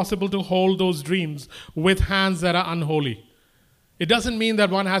is impossible to hold those dreams with hands that are unholy. It doesn't mean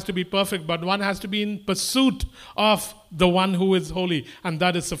that one has to be perfect, but one has to be in pursuit of the one who is holy, and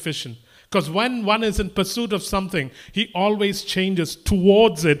that is sufficient. Because when one is in pursuit of something, he always changes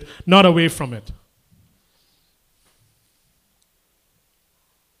towards it, not away from it.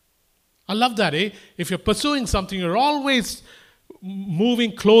 I love that, eh? If you're pursuing something, you're always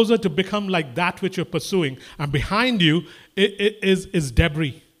moving closer to become like that which you're pursuing. And behind you is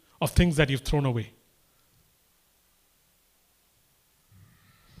debris of things that you've thrown away.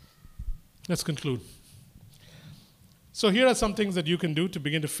 Let's conclude. So here are some things that you can do to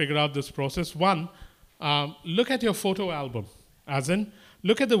begin to figure out this process. One, look at your photo album. As in,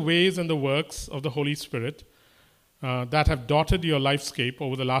 look at the ways and the works of the Holy Spirit that have dotted your lifescape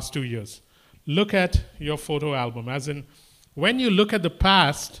over the last 2 years. Look at your photo album. As in, when you look at the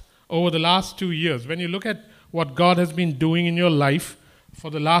past over the last 2 years, when you look at what God has been doing in your life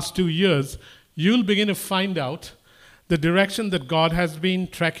for the last 2 years, you'll begin to find out the direction that God has been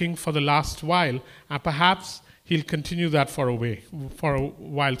trekking for the last while, and perhaps he'll continue that for a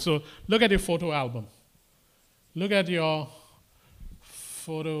while. So look at your photo album. Look at your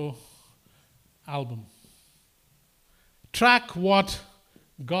photo album. Track what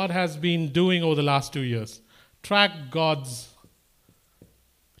God has been doing over the last 2 years. Track God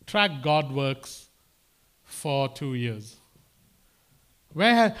works for 2 years.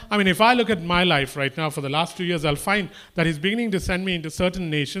 If I look at my life right now for the last 2 years, I'll find that he's beginning to send me into certain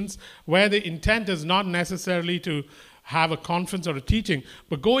nations where the intent is not necessarily to have a conference or a teaching,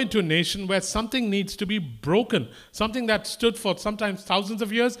 but go into a nation where something needs to be broken, something that stood for sometimes thousands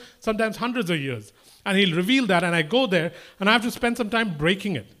of years, sometimes hundreds of years. And he'll reveal that, and I go there, and I have to spend some time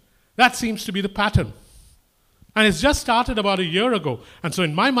breaking it. That seems to be the pattern. And it's just started about a year ago. And so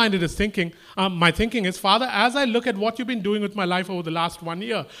in my mind, my thinking is, Father, as I look at what you've been doing with my life over the last 1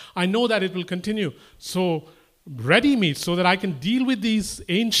 year, I know that it will continue. So ready me so that I can deal with these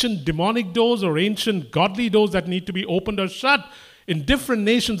ancient demonic doors or ancient godly doors that need to be opened or shut in different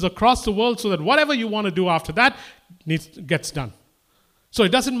nations across the world, so that whatever you want to do after that gets done. So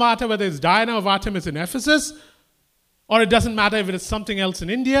it doesn't matter whether it's Diana of Artemis in Ephesus, or it doesn't matter if it is something else in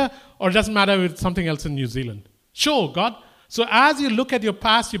India, or it doesn't matter if it's something else in New Zealand. Sure, God. So as you look at your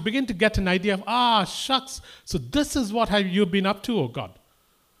past, you begin to get an idea of, shucks, so this is what you've been up to, oh God.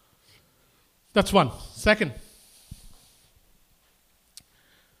 That's one. Second,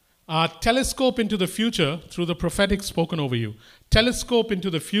 telescope into the future through the prophetic spoken over you. Telescope into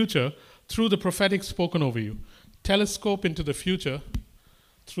the future through the prophetic spoken over you. Telescope into the future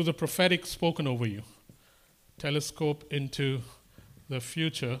through the prophetic spoken over you. Telescope into the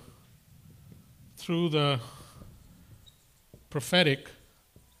future through the prophetic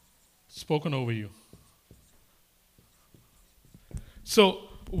spoken over you. So,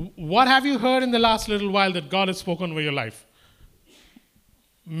 what have you heard in the last little while that God has spoken over your life?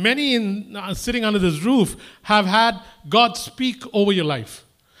 Many sitting under this roof have had God speak over your life.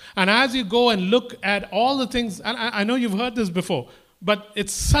 And as you go and look at all the things, and I know you've heard this before, but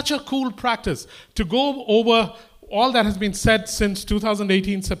it's such a cool practice to go over all that has been said since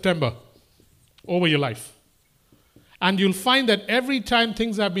 2018 September over your life. And you'll find that every time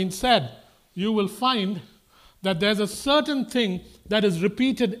things have been said, you will find that there's a certain thing that is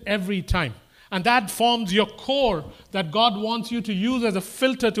repeated every time. And that forms your core that God wants you to use as a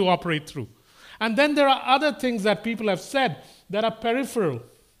filter to operate through. And then there are other things that people have said that are peripheral.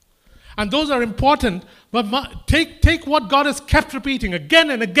 And those are important, but take what God has kept repeating again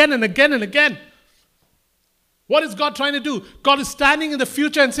and again and again and again. What is God trying to do? God is standing in the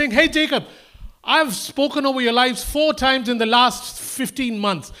future and saying, hey, Jacob, I've spoken over your lives 4 times in the last 15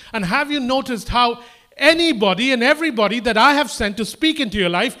 months. And have you noticed how anybody and everybody that I have sent to speak into your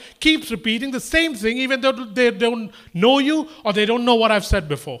life keeps repeating the same thing, even though they don't know you or they don't know what I've said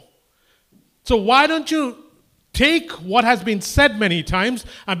before? So why don't you take what has been said many times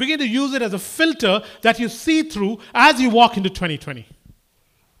and begin to use it as a filter that you see through as you walk into 2020?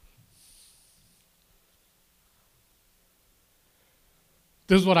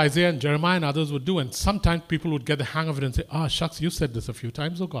 This is what Isaiah and Jeremiah and others would do, and sometimes people would get the hang of it and say, shucks, you said this a few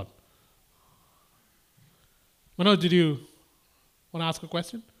times, oh God. Manoj, did you want to ask a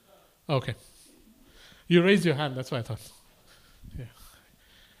question? Okay. You raised your hand, that's what I thought. Yeah.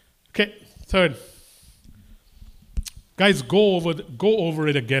 Okay, third. Guys, go over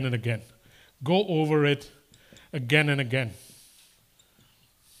it again and again. Go over it again and again.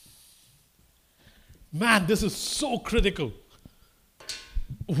 Man, this is so critical.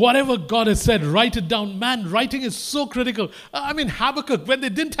 Whatever God has said, write it down. Man, writing is so critical. I mean, Habakkuk, when they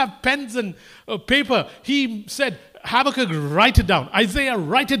didn't have pens and paper, he said, Habakkuk, write it down. Isaiah,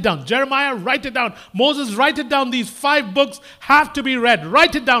 write it down. Jeremiah, write it down. Moses, write it down. These 5 books have to be read.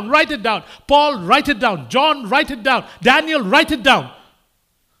 Write it down, write it down. Paul, write it down. John, write it down. Daniel, write it down.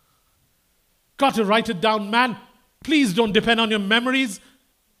 Got to write it down, man. Please don't depend on your memories.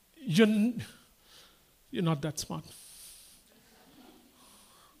 You're not that smart.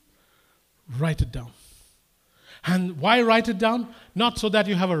 Write it down. And why write it down? Not so that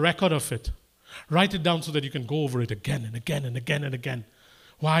you have a record of it. Write it down so that you can go over it again and again and again and again.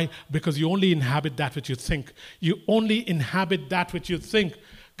 Why? Because you only inhabit that which you think. You only inhabit that which you think.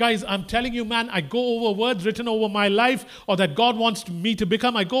 Guys, I'm telling you, man, I go over words written over my life or that God wants me to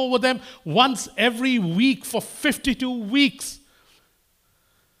become. I go over them once every week for 52 weeks.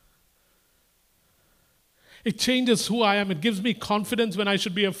 It changes who I am. It gives me confidence when I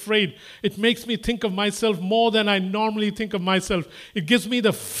should be afraid. It makes me think of myself more than I normally think of myself. It gives me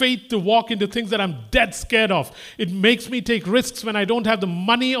the faith to walk into things that I'm dead scared of. It makes me take risks when I don't have the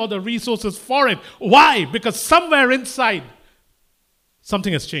money or the resources for it. Why? Because somewhere inside,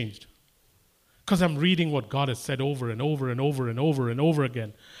 something has changed. Because I'm reading what God has said over and over and over and over and over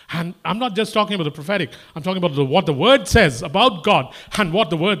again. And I'm not just talking about the prophetic. I'm talking about what the Word says about God and what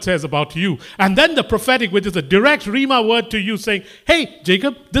the Word says about you. And then the prophetic, which is a direct Rhema word to you saying, hey,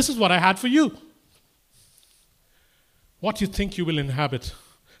 Jacob, this is what I had for you. What you think you will inhabit.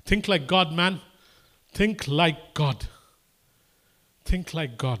 Think like God, man. Think like God. Think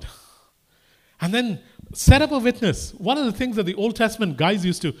like God. And then set up a witness. One of the things that the Old Testament guys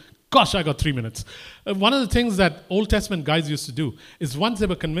used to... Gosh, I got 3 minutes. One of the things that Old Testament guys used to do is once they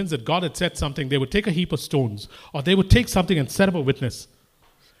were convinced that God had said something, they would take a heap of stones or they would take something and set up a witness.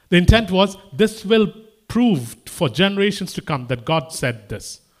 The intent was, this will prove for generations to come that God said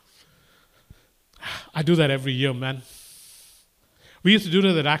this. I do that every year, man. We used to do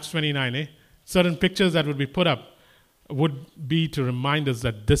that at Acts 29, Certain pictures that would be put up would be to remind us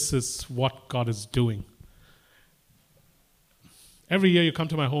that this is what God is doing. Every year you come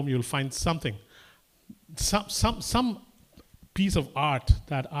to my home, you'll find something, some piece of art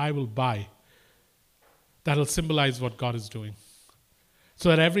that I will buy that will symbolize what God is doing. So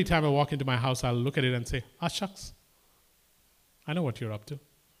that every time I walk into my house, I'll look at it and say, shucks, I know what you're up to.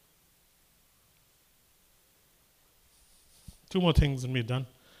 2 more things and we're done.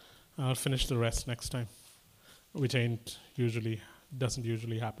 I'll finish the rest next time, which doesn't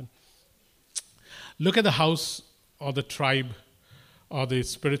usually happen. Look at the house or the tribe or the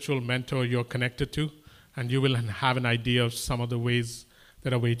spiritual mentor you're connected to, and you will have an idea of some of the ways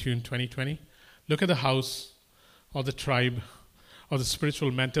that await you in 2020. Look at the house or the tribe or the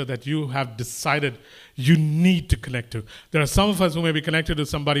spiritual mentor that you have decided you need to connect to. There are some of us who may be connected to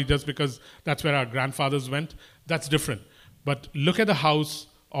somebody just because that's where our grandfathers went. That's different. But look at the house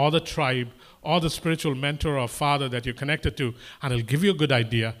or the tribe or the spiritual mentor or father that you're connected to, and it'll give you a good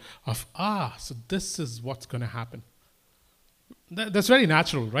idea of, so this is what's going to happen. That's very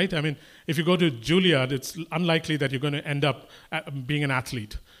natural, right? I mean, if you go to Juilliard, it's unlikely that you're going to end up being an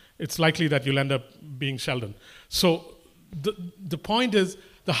athlete. It's likely that you'll end up being Sheldon. So the point is,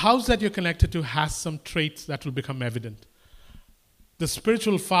 the house that you're connected to has some traits that will become evident. The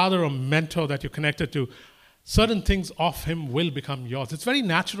spiritual father or mentor that you're connected to, certain things of him will become yours. It's very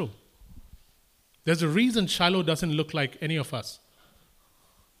natural. There's a reason Shiloh doesn't look like any of us.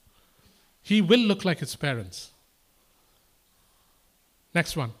 He will look like his parents.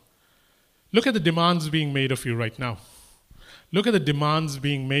 Next one. Look at the demands being made of you right now. Look at the demands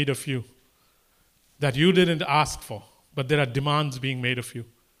being made of you that you didn't ask for, but there are demands being made of you.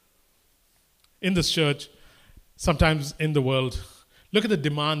 In this church, sometimes in the world, look at the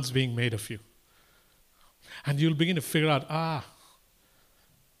demands being made of you. And you'll begin to figure out,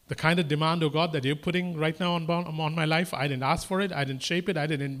 the kind of demand, oh God, that you're putting right now on my life, I didn't ask for it, I didn't shape it, I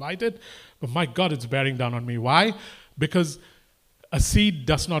didn't invite it, but my God, it's bearing down on me. Why? Because a seed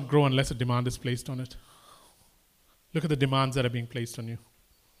does not grow unless a demand is placed on it. Look at the demands that are being placed on you.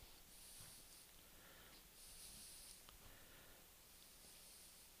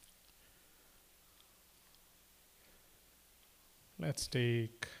 Let's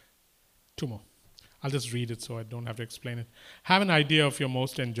take 2 more. I'll just read it so I don't have to explain it. Have an idea of your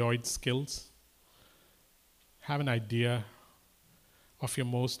most enjoyed skills. Have an idea of your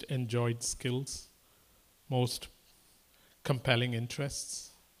most enjoyed skills, most compelling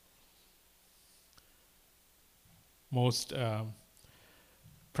interests, most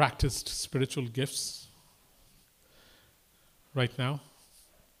practiced spiritual gifts right now.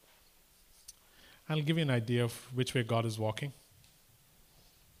 I'll give you an idea of which way God is walking.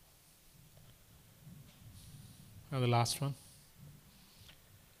 And the last one.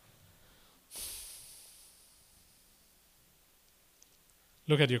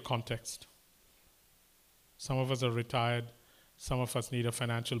 Look at your context. Some of us are retired. Some of us need a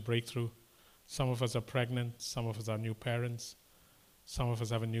financial breakthrough. Some of us are pregnant. Some of us are new parents. Some of us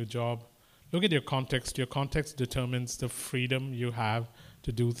have a new job. Look at your context. Your context determines the freedom you have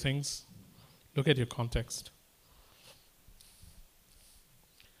to do things. Look at your context.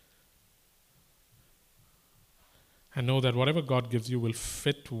 And know that whatever God gives you will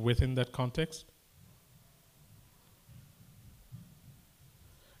fit within that context.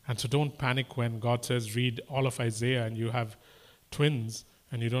 And so don't panic when God says, read all of Isaiah and you have twins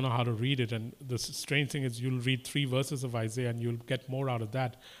and you don't know how to read it. And the strange thing is you'll read 3 verses of Isaiah and you'll get more out of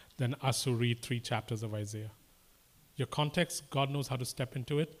that than us who read 3 chapters of Isaiah. Your context, God knows how to step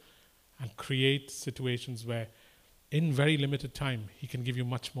into it and create situations where in very limited time, He can give you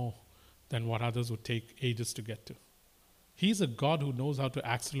much more than what others would take ages to get to. He's a God who knows how to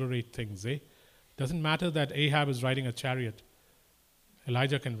accelerate things, eh? Doesn't matter that Ahab is riding a chariot.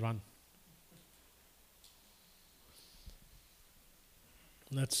 Elijah can run.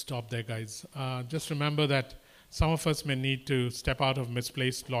 Let's stop there, guys. Just remember that some of us may need to step out of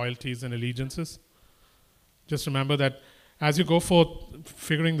misplaced loyalties and allegiances. Just remember that as you go forth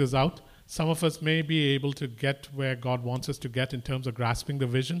figuring this out, some of us may be able to get where God wants us to get in terms of grasping the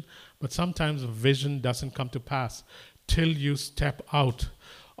vision, but sometimes the vision doesn't come to pass till you step out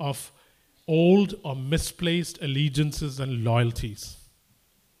of old or misplaced allegiances and loyalties.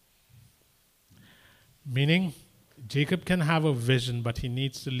 Meaning, Jacob can have a vision, but he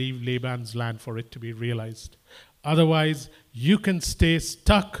needs to leave Laban's land for it to be realized. Otherwise, you can stay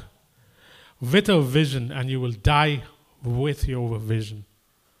stuck with a vision and you will die with your vision.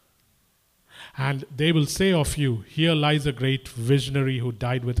 And they will say of you, here lies a great visionary who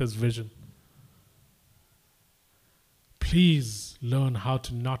died with his vision. Please learn how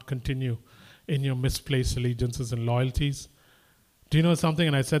to not continue in your misplaced allegiances and loyalties. Do you know something?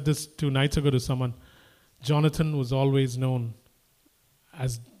 And I said this 2 nights ago to someone. Jonathan was always known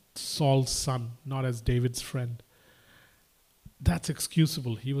as Saul's son, not as David's friend. That's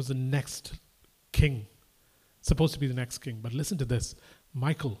excusable. He was the next king, supposed to be the next king. But listen to this.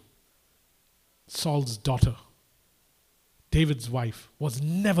 Michal, Saul's daughter, David's wife, was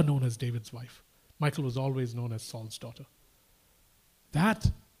never known as David's wife. Michal was always known as Saul's daughter.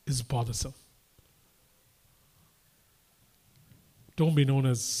 That is bothersome. Don't be known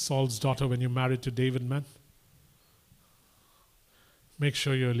as Saul's daughter when you're married to David, man. Make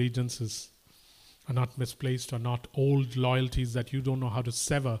sure your allegiances are not misplaced or not old loyalties that you don't know how to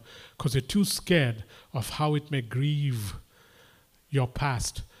sever because you're too scared of how it may grieve your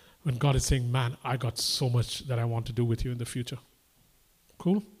past when God is saying, man, I got so much that I want to do with you in the future.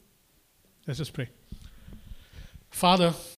 Cool? Let's just pray. Father,